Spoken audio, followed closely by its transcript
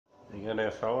You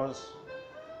know, fellas,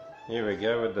 here we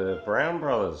go with the Brown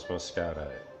Brothers Moscato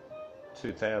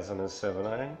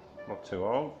 2017, not too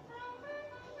old.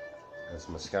 As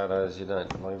Moscatos, you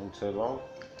don't leave them too long.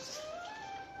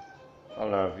 I don't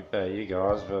know about you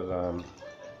guys, but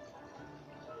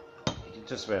you can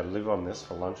just about live on this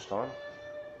for lunchtime.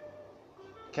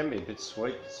 It can be a bit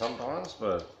sweet sometimes,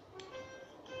 but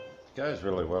it goes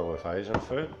really well with Asian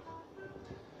food.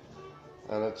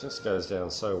 And it just goes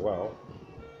down so well.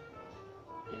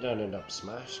 You don't end up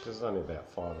smashed because it's only about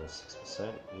 5 or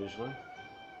 6% usually.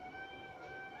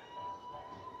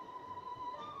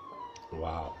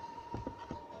 Wow.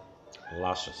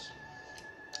 Luscious.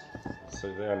 So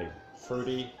they're only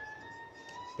fruity,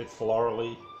 a bit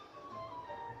florally.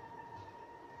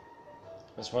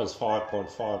 This one's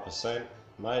 5.5%,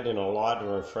 made in a light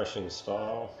and refreshing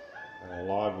style,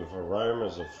 alive with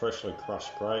aromas of freshly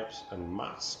crushed grapes and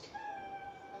musk.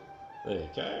 There you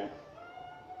go.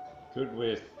 Good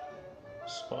with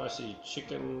spicy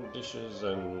chicken dishes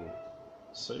and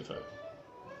seafood.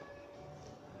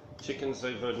 Chicken,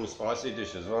 seafood and spicy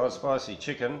dishes. Well, spicy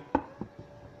chicken,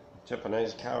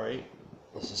 Japanese curry.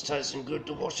 This is tasting good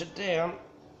to wash it down.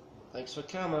 Thanks for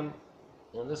coming.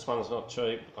 And this one's not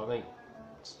cheap. I think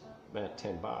it's about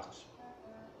 $10.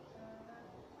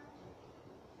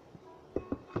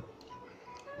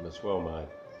 And it's well made.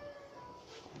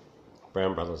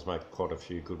 Brown Brothers make quite a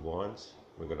few good wines.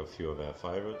 We've got a few of our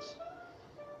favourites.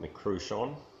 The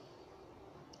Cruchon.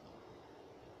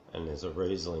 And there's a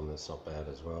Riesling that's not bad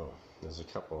as well. There's a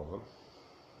couple of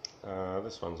them.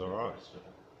 This one's alright.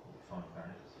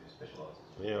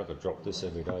 Yeah, I could drop this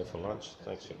every day for lunch.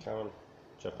 Thanks for coming.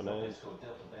 Japanese.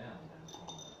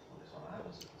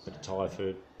 Bit of Thai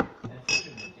food.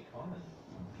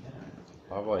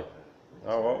 Lovely.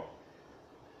 Oh well.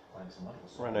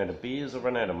 Run out of beers, I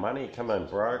run out of money, come home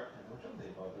broke.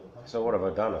 So what have I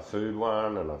done? A food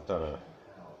one, and I've done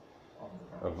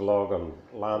a vlog on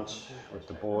lunch with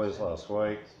the boys last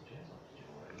week.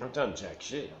 I've done jack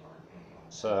shit.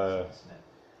 So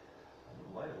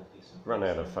run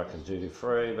out of fucking duty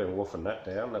free, been wolfing that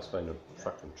down, that's been a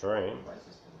fucking dream.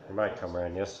 The mate come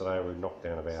around yesterday, we knocked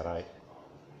down about 8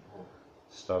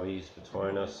 stubbies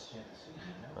between us.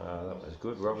 That was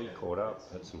good. Robbie caught up,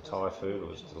 had some Thai food, it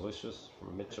was delicious.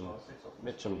 From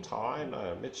Mitcham Thai,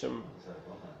 no, Mitcham.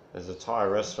 There's a Thai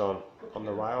restaurant on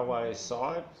the railway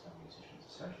side.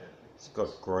 It's got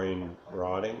green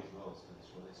writing.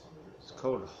 It's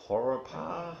called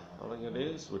Horapar, I think it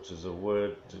is, which is a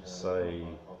word to say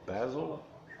basil.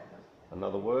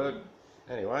 Another word.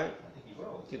 Anyway,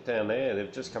 get down there.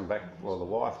 They've just come back, well, the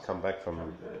wife come back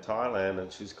from Thailand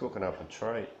and she's cooking up a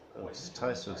treat. It's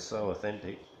tasted so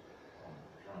authentic.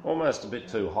 Almost a bit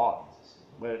too hot.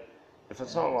 But if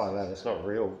it's not like that, it's not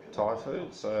real Thai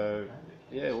food. So,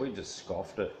 yeah, we just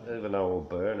scoffed it. Even though we were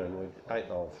burning, we ate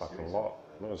the whole fucking lot.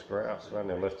 It was grouse. We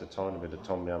only left a tiny bit of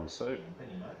tom yum soup.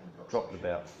 Dropped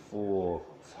about 4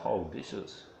 whole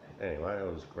dishes. Anyway,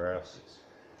 it was grouse.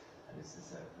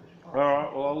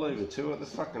 Alright, well, I'll leave it to it. They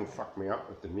fucking fuck me up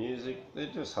with the music. They're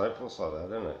just hopeless like that,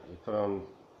 isn't it? You put on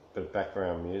a bit of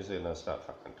background music and they start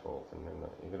fucking talking.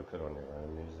 You've got to put on your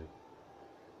own music.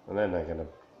 And then they're going to...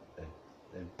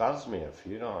 They buzzed me a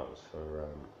few times for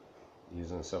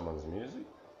using someone's music.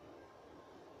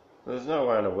 There's no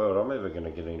way in the world I'm ever going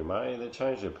to get any money. They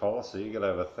changed their policy. You've got to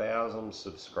have 1,000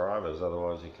 subscribers,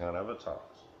 otherwise you can't advertise.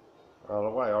 Well, the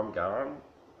way I'm going,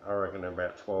 I reckon in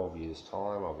about 12 years'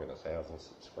 time I'll get 1,000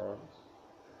 subscribers.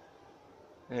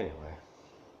 Anyway,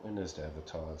 I'm just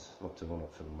advertise, not doing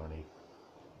it for the money.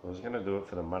 If I was going to do it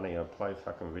for the money, I'd play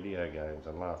fucking video games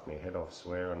and laugh my head off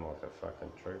swearing like a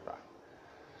fucking trooper.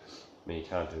 But you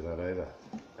can't do that either.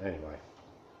 Anyway,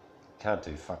 can't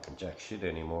do fucking jack shit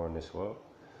anymore in this world.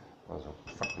 Might as well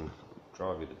fucking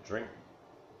drive you to drink.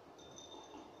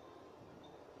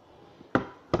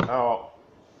 Oh,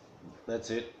 that's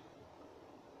it.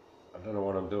 I don't know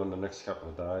what I'm doing the next couple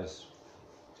of days.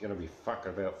 It's going to be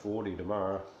fucking about 40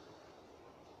 tomorrow.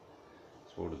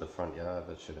 It's watered the front yard,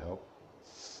 that should help.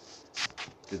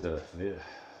 Did the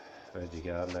veggie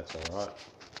garden, that's alright.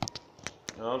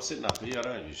 No, I'm sitting up here, I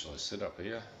don't usually sit up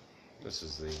here. This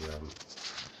is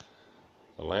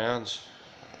the lounge.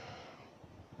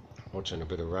 Watching a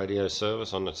bit of radio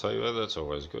service on the TV, that's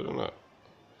always good, isn't it?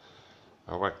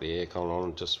 I whack the aircon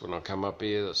on just when I come up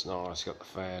here, that's nice, got the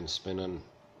fan spinning.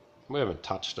 We haven't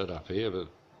touched it up here, but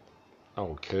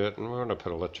old curtain, we're going to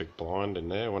put electric blind in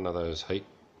there, one of those heat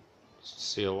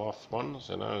seal off ones,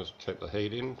 you know, keep the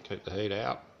heat in, keep the heat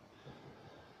out.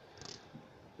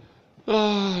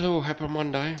 Oh, it'll happen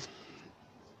one day.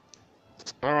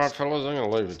 Alright fellas, I'm going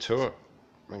to leave it to it.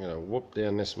 I'm going to whoop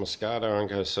down this Moscato and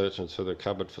go searching through the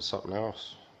cupboard for something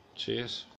else. Cheers.